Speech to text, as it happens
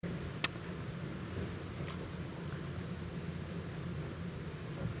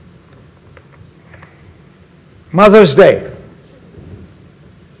Mother's Day.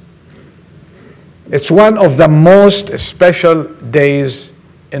 It's one of the most special days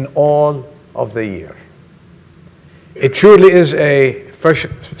in all of the year. It truly is a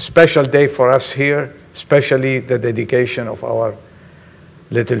special day for us here, especially the dedication of our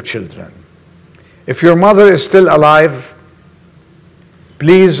little children. If your mother is still alive,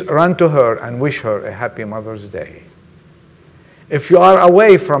 please run to her and wish her a happy Mother's Day. If you are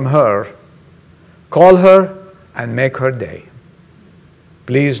away from her, call her and make her day.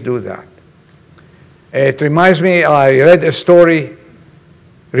 Please do that. It reminds me, I read a story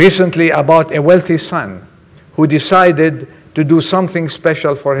recently about a wealthy son who decided to do something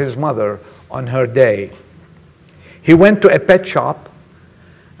special for his mother on her day. He went to a pet shop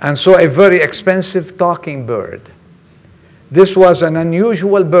and saw a very expensive talking bird. This was an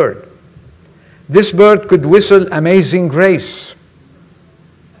unusual bird. This bird could whistle Amazing Grace.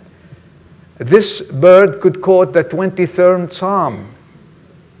 This bird could quote the 23rd Psalm.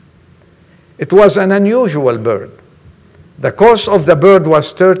 It was an unusual bird. The cost of the bird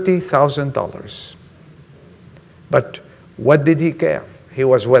was $30,000. But what did he care? He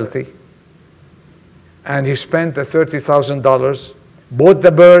was wealthy. And he spent the $30,000, bought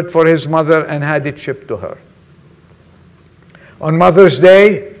the bird for his mother, and had it shipped to her. On Mother's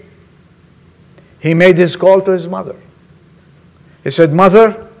Day, he made his call to his mother. He said,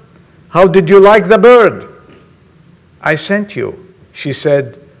 "Mother, how did you like the bird I sent you?" She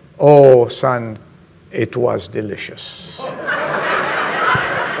said, "Oh, son, it was delicious."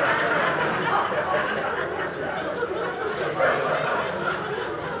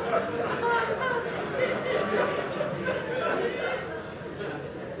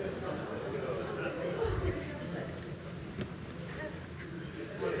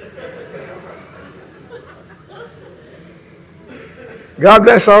 God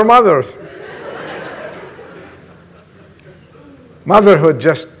bless our mothers. Motherhood,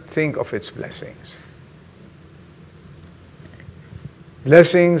 just think of its blessings.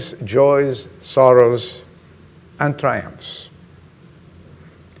 Blessings, joys, sorrows, and triumphs.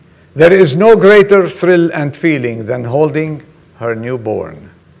 There is no greater thrill and feeling than holding her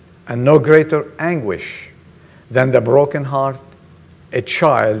newborn, and no greater anguish than the broken heart a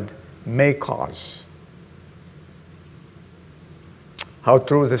child may cause. How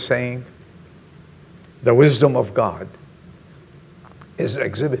true the saying, the wisdom of God is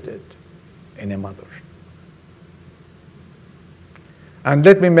exhibited in a mother. And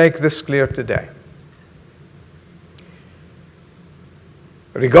let me make this clear today.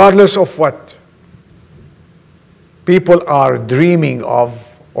 Regardless of what people are dreaming of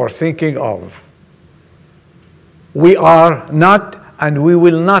or thinking of, we are not and we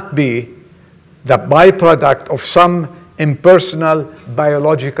will not be the byproduct of some impersonal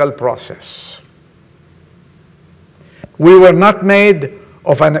biological process. We were not made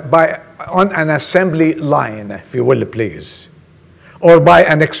on an assembly line, if you will please, or by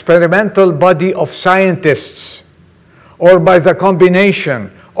an experimental body of scientists, or by the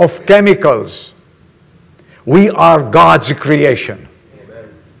combination of chemicals. We are God's creation. Amen.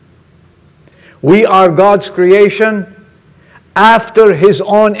 We are God's creation after His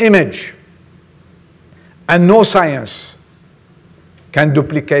own image. And no science can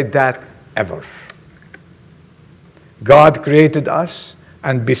duplicate that ever. God created us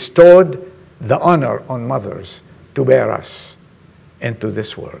and bestowed the honor on mothers to bear us into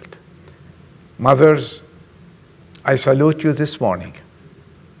this world. Mothers, I salute you this morning,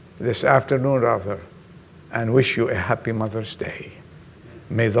 this afternoon rather, and wish you a happy Mother's Day.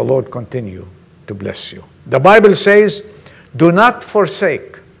 May the Lord continue to bless you. The Bible says, "Do not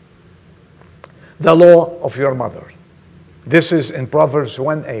forsake the law of your mother." This is in Proverbs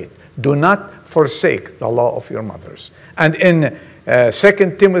 1:8. Do not forsake the law of your mothers. And in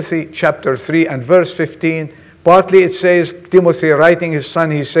 2 Timothy chapter 3 and verse 15, partly it says, Timothy writing his son,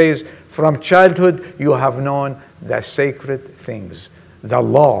 he says, "From childhood you have known the sacred things, the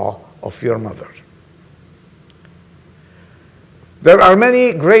law of your mother." There are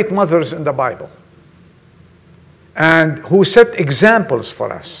many great mothers in the Bible, and who set examples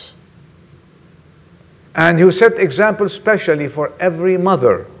for us. And who set examples specially for every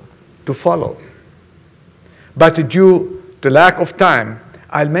mother to follow. But due to lack of time,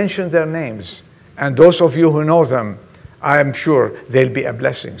 I'll mention their names. And those of you who know them, I am sure they'll be a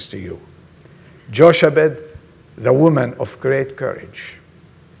blessing to you. Jochebed, the woman of great courage.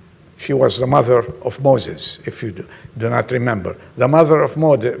 She was the mother of Moses, if you do not remember. The mother of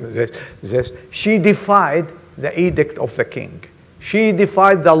Moses, she defied the edict of the king. She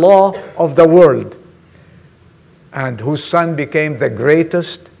defied the law of the world, and whose son became the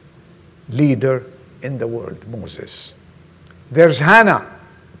greatest leader in the world, Moses. There's Hannah,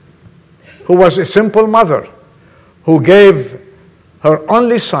 who was a simple mother, who gave her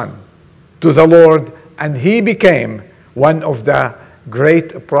only son to the Lord, and he became one of the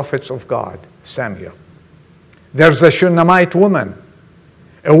great prophets of God, Samuel. There's a Shunammite woman,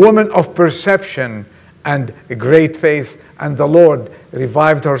 a woman of perception and great faith, and the Lord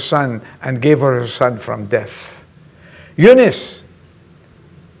revived her son and gave her son from death. Eunice,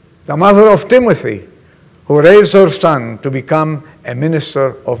 the mother of Timothy, who raised her son to become a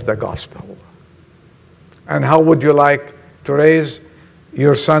minister of the gospel. And how would you like to raise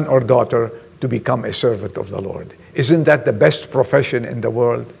your son or daughter to become a servant of the Lord? Isn't that the best profession in the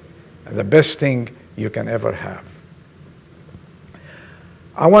world and the best thing you can ever have?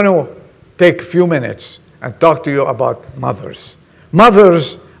 I want to take a few minutes and talk to you about mothers.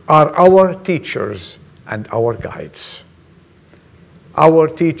 Mothers are our teachers and our guides. Our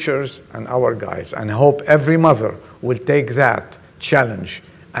teachers and our guides. And I hope every mother will take that challenge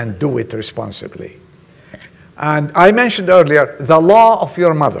and do it responsibly. And I mentioned earlier the law of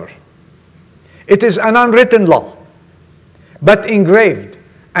your mother. It is an unwritten law, but engraved,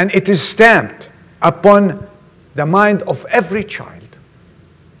 and it is stamped upon the mind of every child.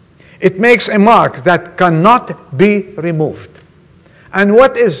 It makes a mark that cannot be removed. And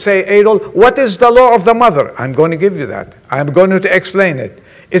what is, say, Adol, what is the law of the mother? I'm going to give you that. I'm going to explain it.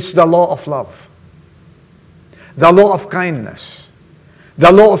 It's the law of love, the law of kindness,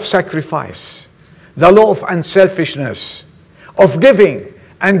 the law of sacrifice, the law of unselfishness, of giving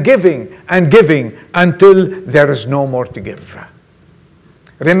and giving and giving until there is no more to give.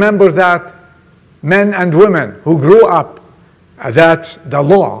 Remember that, men and women who grew up, that's the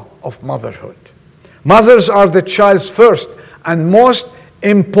law of motherhood. Mothers are the child's first and most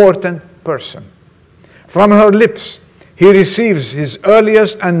important person. From her lips, he receives his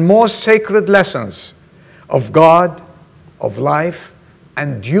earliest and most sacred lessons of God, of life,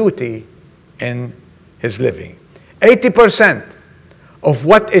 and duty in his living. 80% of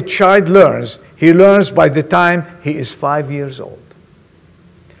what a child learns, he learns by the time he is 5 years old.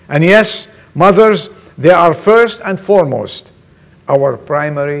 And yes, mothers, they are first and foremost our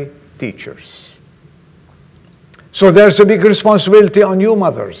primary teachers. So there's a big responsibility on you,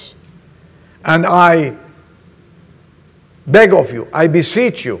 mothers. And I beg of you, I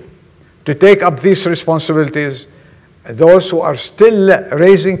beseech you to take up these responsibilities, those who are still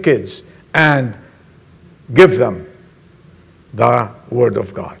raising kids, and give them the Word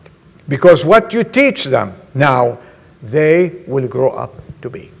of God. Because what you teach them now, they will grow up to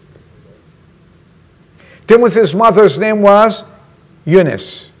be. Timothy's mother's name was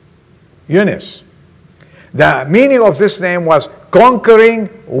Eunice. Eunice. The meaning of this name was conquering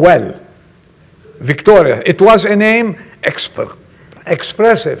well. Victoria. It was a name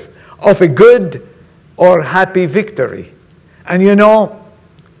expressive of a good or happy victory. And you know,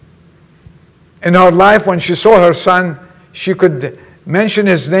 in her life, when she saw her son, she could mention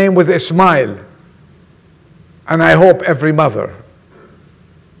his name with a smile. And I hope every mother,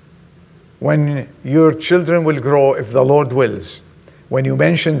 when your children will grow, if the Lord wills, when you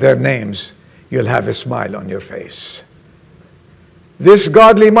mention their names, you'll have a smile on your face. This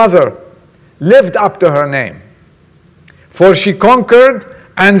godly mother lived up to her name, for she conquered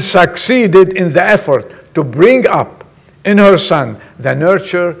and succeeded in the effort to bring up in her son the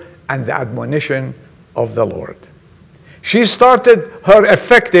nurture and the admonition of the Lord. She started her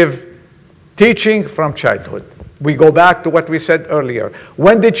effective teaching from childhood. We go back to what we said earlier.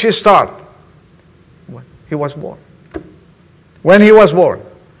 When did she start? When he was born. When he was born.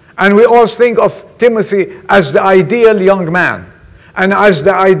 And we all think of Timothy as the ideal young man and as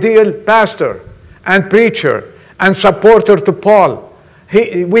the ideal pastor and preacher and supporter to Paul.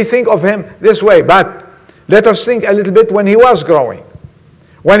 We think of him this way, but let us think a little bit when he was growing.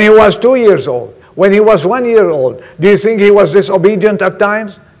 When he was 2 years old, when he was 1 year old, do you think he was disobedient at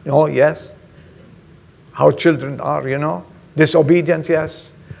times? No, yes. How children are, you know, disobedient,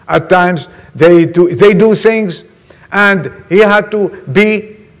 yes. At times they do things, and he had to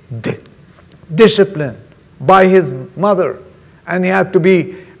be disciplined by his mother, and he had to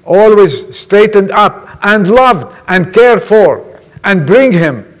be always straightened up and loved and cared for, and bring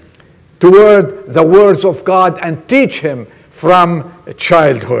him toward the words of God and teach him from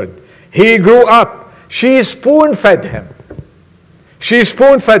childhood. He grew up. She spoon-fed him. She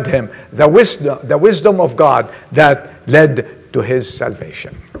spoon-fed him the wisdom of God that led to his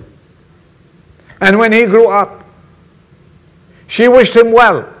salvation. And when he grew up, she wished him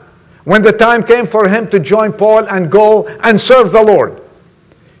well. When the time came for him to join Paul and go and serve the Lord,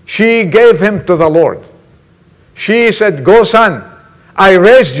 she gave him to the Lord. She said, "Go, son. I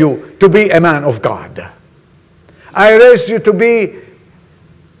raised you to be a man of God. I raised you to be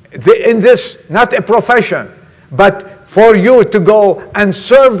in this, not a profession, but for you to go and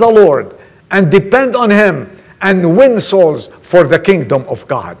serve the Lord and depend on Him and win souls for the kingdom of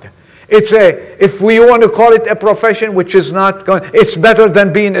God. If we want to call it a profession, which is not going, it's better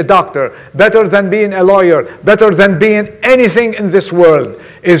than being a doctor, better than being a lawyer, better than being anything in this world,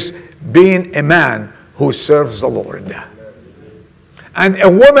 is being a man who serves the Lord. And a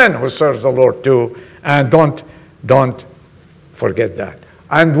woman who serves the Lord too, and don't forget that.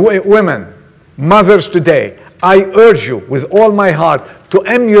 And women, mothers today, I urge you with all my heart to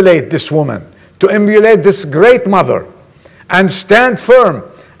emulate this woman, to emulate this great mother, and stand firm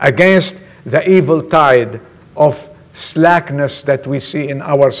against the evil tide of slackness that we see in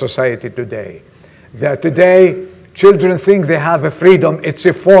our society today. That today, children think they have a freedom. It's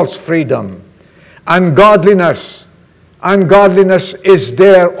a false freedom. Ungodliness is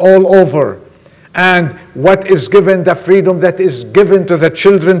there all over. And what is given, the freedom that is given to the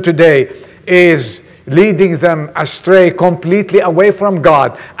children today, is leading them astray, completely away from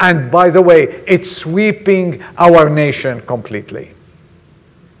God. And by the way, it's sweeping our nation completely.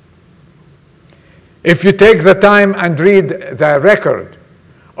 If you take the time and read the record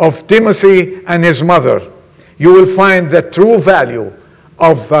of Timothy and his mother, you will find the true value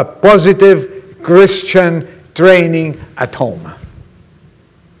of positive Christian training at home.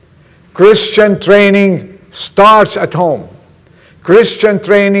 Christian training starts at home. Christian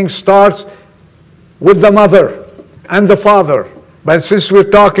training starts with the mother and the father. But since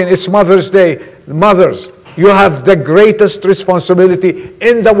we're talking, it's Mother's Day. Mothers, you have the greatest responsibility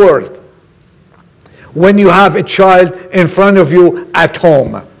in the world when you have a child in front of you at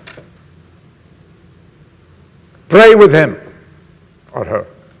home. Pray with him or her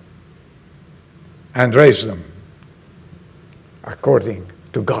and raise them according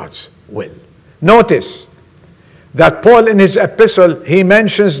to God's will. Notice that Paul in his epistle, he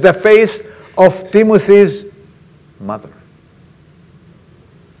mentions the faith of Timothy's mother.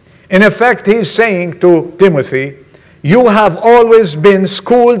 In effect, he's saying to Timothy, you have always been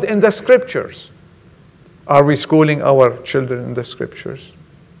schooled in the scriptures. Are we schooling our children in the scriptures?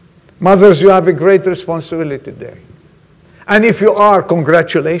 Mothers, you have a great responsibility today. And if you are,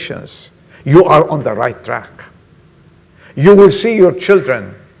 congratulations. You are on the right track. You will see your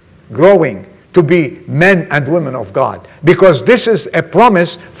children growing to be men and women of God. Because this is a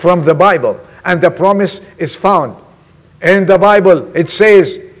promise from the Bible. And the promise is found in the Bible. It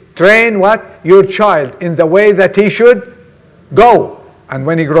says, train what? Your child in the way that he should go. And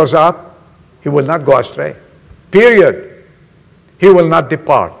when he grows up, he will not go astray. Period. He will not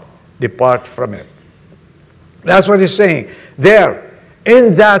depart from it. That's what he's saying. There,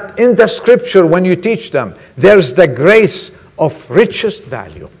 in the scripture, when you teach them, there's the grace of richest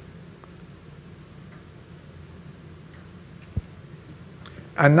value.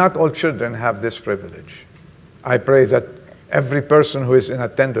 And not all children have this privilege. I pray that every person who is in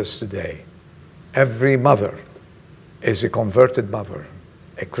attendance today, every mother is a converted mother,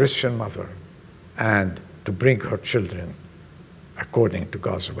 a Christian mother, and to bring her children according to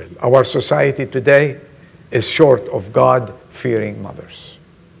God's will. Our society today is short of God-fearing mothers.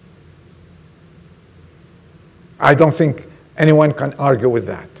 I don't think anyone can argue with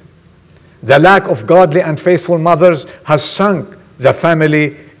that. The lack of godly and faithful mothers has sunk the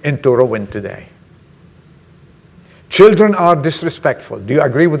family into ruin today. Children are disrespectful. Do you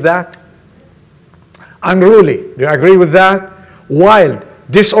agree with that? Unruly. Do you agree with that? Wild,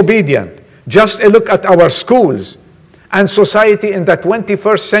 disobedient. Just a look at our schools and society in the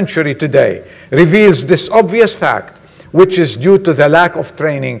 21st century today reveals this obvious fact, which is due to the lack of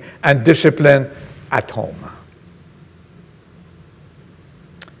training and discipline at home.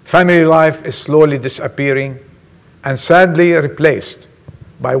 Family life is slowly disappearing and sadly replaced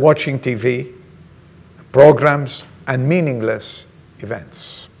by watching TV, programs, and meaningless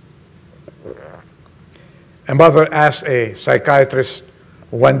events. A mother asked a psychiatrist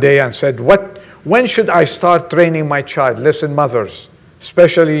one day and said, when should I start training my child? Listen, mothers,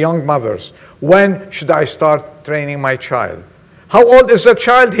 especially young mothers, when should I start training my child? How old is the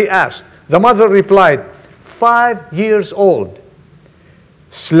child? He asked. The mother replied, 5 years old.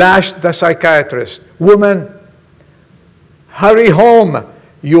 Slashed the psychiatrist. Woman, hurry home.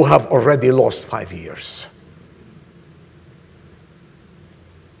 You have already lost 5 years.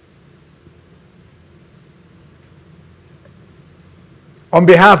 On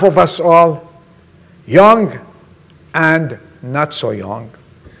behalf of us all, young and not so young,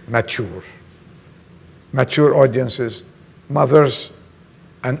 mature audiences, mothers,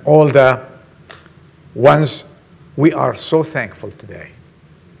 and all the ones We are so thankful today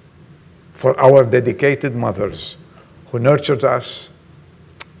for our dedicated mothers who nurtured us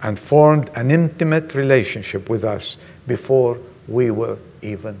and formed an intimate relationship with us before we were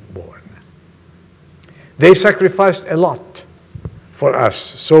even born. They sacrificed a lot for us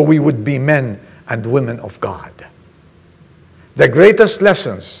so we would be men and women of God. The greatest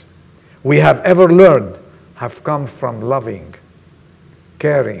lessons we have ever learned have come from loving,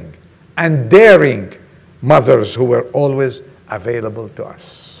 caring, and daring mothers who were always available to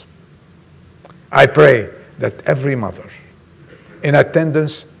us. I pray that every mother in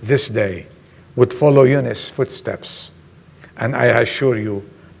attendance this day would follow Eunice's footsteps, and I assure you,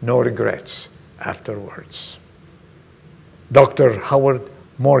 no regrets afterwards. Dr. Howard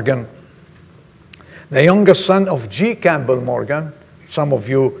Morgan, the youngest son of G. Campbell Morgan, some of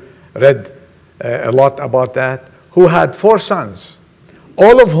you read a lot about that, who had 4 sons,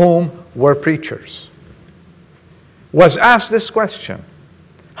 all of whom were preachers, was asked this question: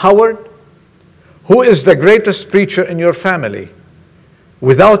 Howard, who is the greatest preacher in your family?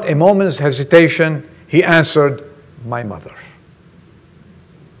 Without a moment's hesitation, he answered, my mother.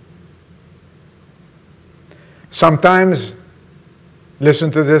 Sometimes,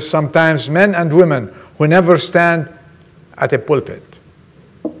 listen to this, sometimes men and women who never stand at a pulpit,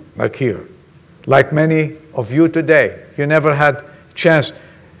 like here, like many of you today, you never had chance.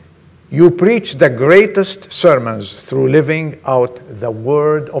 You preach the greatest sermons through living out the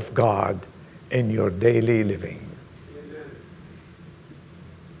Word of God in your daily living.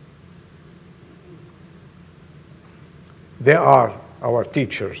 They are our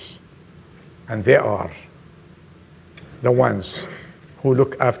teachers, and they are the ones who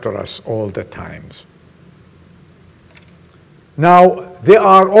look after us all the times. Now, they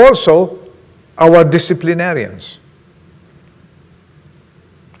are also our disciplinarians.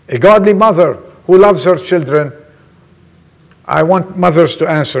 A godly mother who loves her children, I want mothers to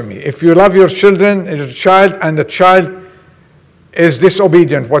answer me. If you love your children, your child, and the child is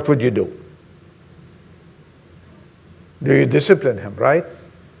disobedient, what would you do? Do you discipline him, right?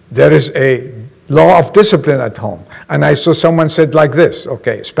 There is a law of discipline at home. And I saw someone said like this,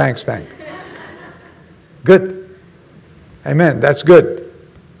 okay, spank, spank. Good. Amen, that's good.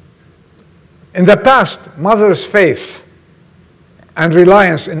 In the past, mother's faith and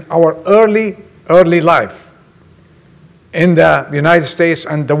reliance in our early life in the United States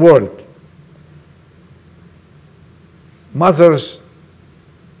and the world, mothers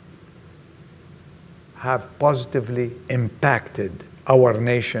have positively impacted our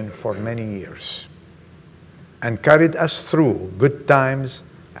nation for many years and carried us through good times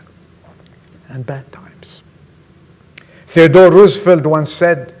and bad times. Theodore Roosevelt once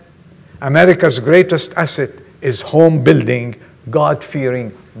said, America's greatest asset is home-building,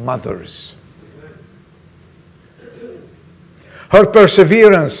 God-fearing mothers. Her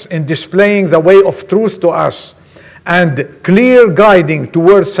perseverance in displaying the way of truth to us and clear guiding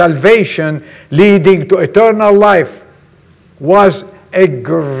towards salvation leading to eternal life was a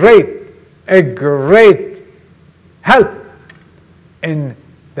great help in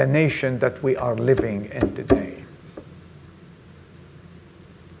the nation that we are living in today.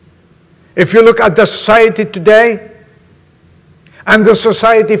 If you look at the society today and the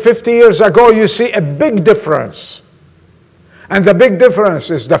society 50 years ago, you see a big difference. And the big difference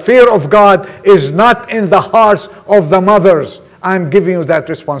is the fear of God is not in the hearts of the mothers. I'm giving you that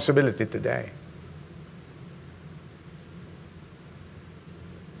responsibility today.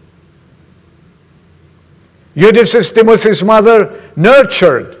 Eunice, Timothy's mother,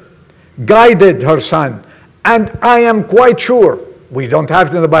 nurtured, guided her son. And I am quite sure, we don't have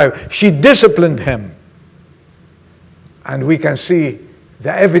it in the Bible, she disciplined him. And we can see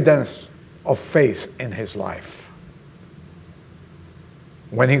the evidence of faith in his life.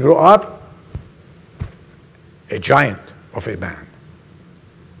 When he grew up, a giant of a man.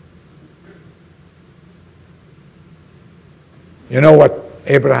 You know what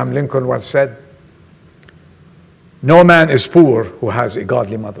Abraham Lincoln once said? No man is poor who has a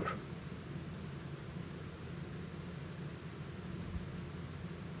godly mother.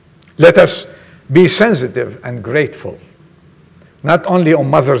 Let us be sensitive and grateful, not only on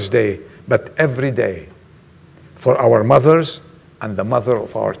Mother's Day, but every day, for our mothers and the mother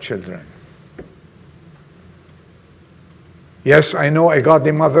of our children. Yes, I know a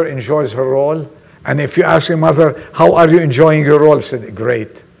godly mother enjoys her role, and if you ask a mother, how are you enjoying your role? She said,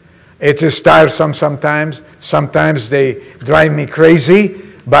 great. It is tiresome sometimes. Sometimes they drive me crazy,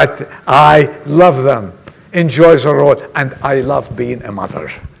 but I love them. Enjoys her role, and I love being a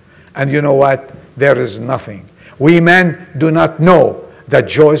mother. And you know what? There is nothing. We men do not know the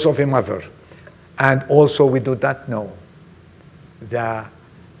joys of a mother. And also we do not know the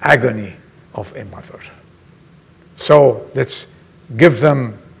agony of a mother. So let's give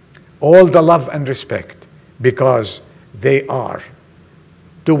them all the love and respect, because they are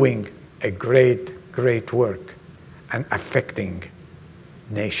doing a great, great work and affecting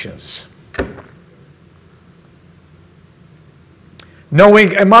nations.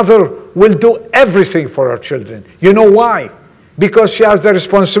 Knowing a mother will do everything for her children. You know why? Because she has the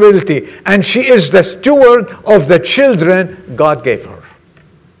responsibility, and she is the steward of the children God gave her.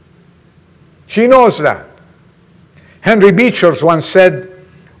 She knows that. Henry Beechers once said,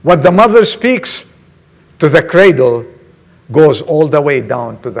 what the mother speaks to the cradle goes all the way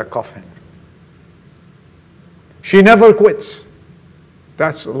down to the coffin. She never quits.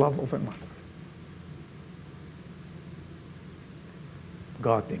 That's the love of a mother.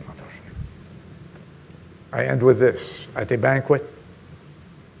 Godly mother. I end with this. At a banquet,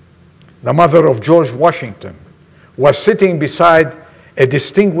 the mother of George Washington was sitting beside a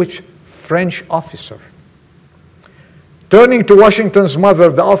distinguished French officer. Turning to Washington's mother,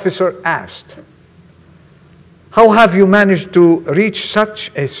 the officer asked, how have you managed to reach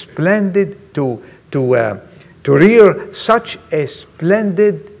such a splendid, to rear such a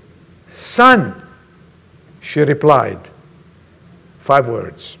splendid son? She replied, 5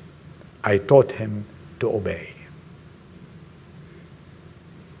 words, I taught him to obey.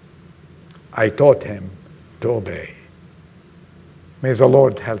 I taught him to obey. May the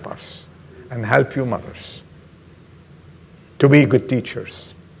Lord help us and help you mothers to be good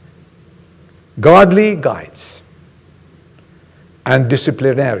teachers, godly guides, and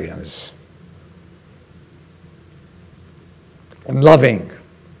disciplinarians, and loving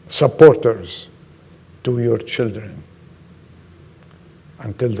supporters to your children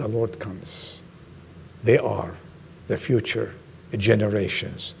until the Lord comes. They are the future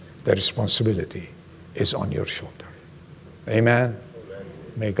generations. The responsibility is on your shoulder. Amen.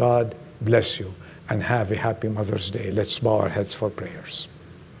 May God bless you and have a happy Mother's Day. Let's bow our heads for prayers.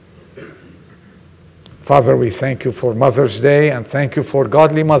 Father, we thank you for Mother's Day, and thank you for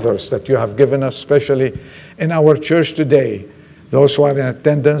godly mothers that you have given us, especially in our church today. Those who are in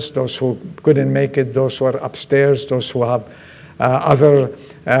attendance, those who couldn't make it, those who are upstairs, those who have other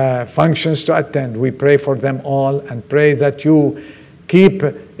functions to attend. We pray for them all and pray that you keep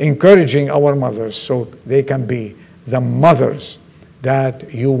encouraging our mothers so they can be the mothers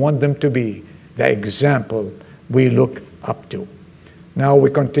that you want them to be, the example we look up to. Now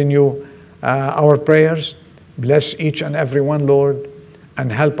we continue our prayers. Bless each and every one, Lord,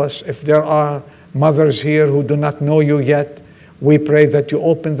 and help us. If there are mothers here who do not know you yet, we pray that you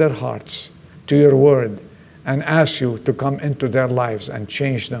open their hearts to your word and ask you to come into their lives and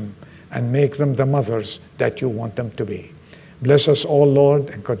change them and make them the mothers that you want them to be. Bless us all, Lord,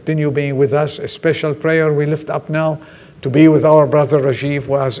 and continue being with us. A special prayer we lift up now to be with our brother Rajiv,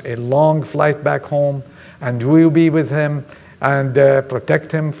 who has a long flight back home, and we will be with him and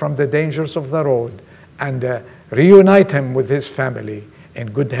protect him from the dangers of the road and reunite him with his family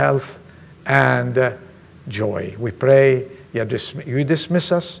in good health and joy. We pray you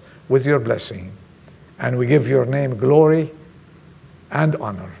dismiss us with your blessing, and we give your name glory and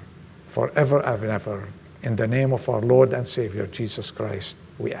honor forever and ever. In the name of our Lord and Savior, Jesus Christ,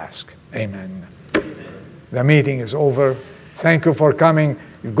 we ask. Amen. The meeting is over. Thank you for coming.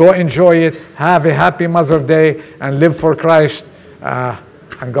 Go enjoy it. Have a happy Mother's Day and live for Christ.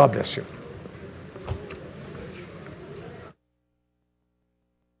 And God bless you.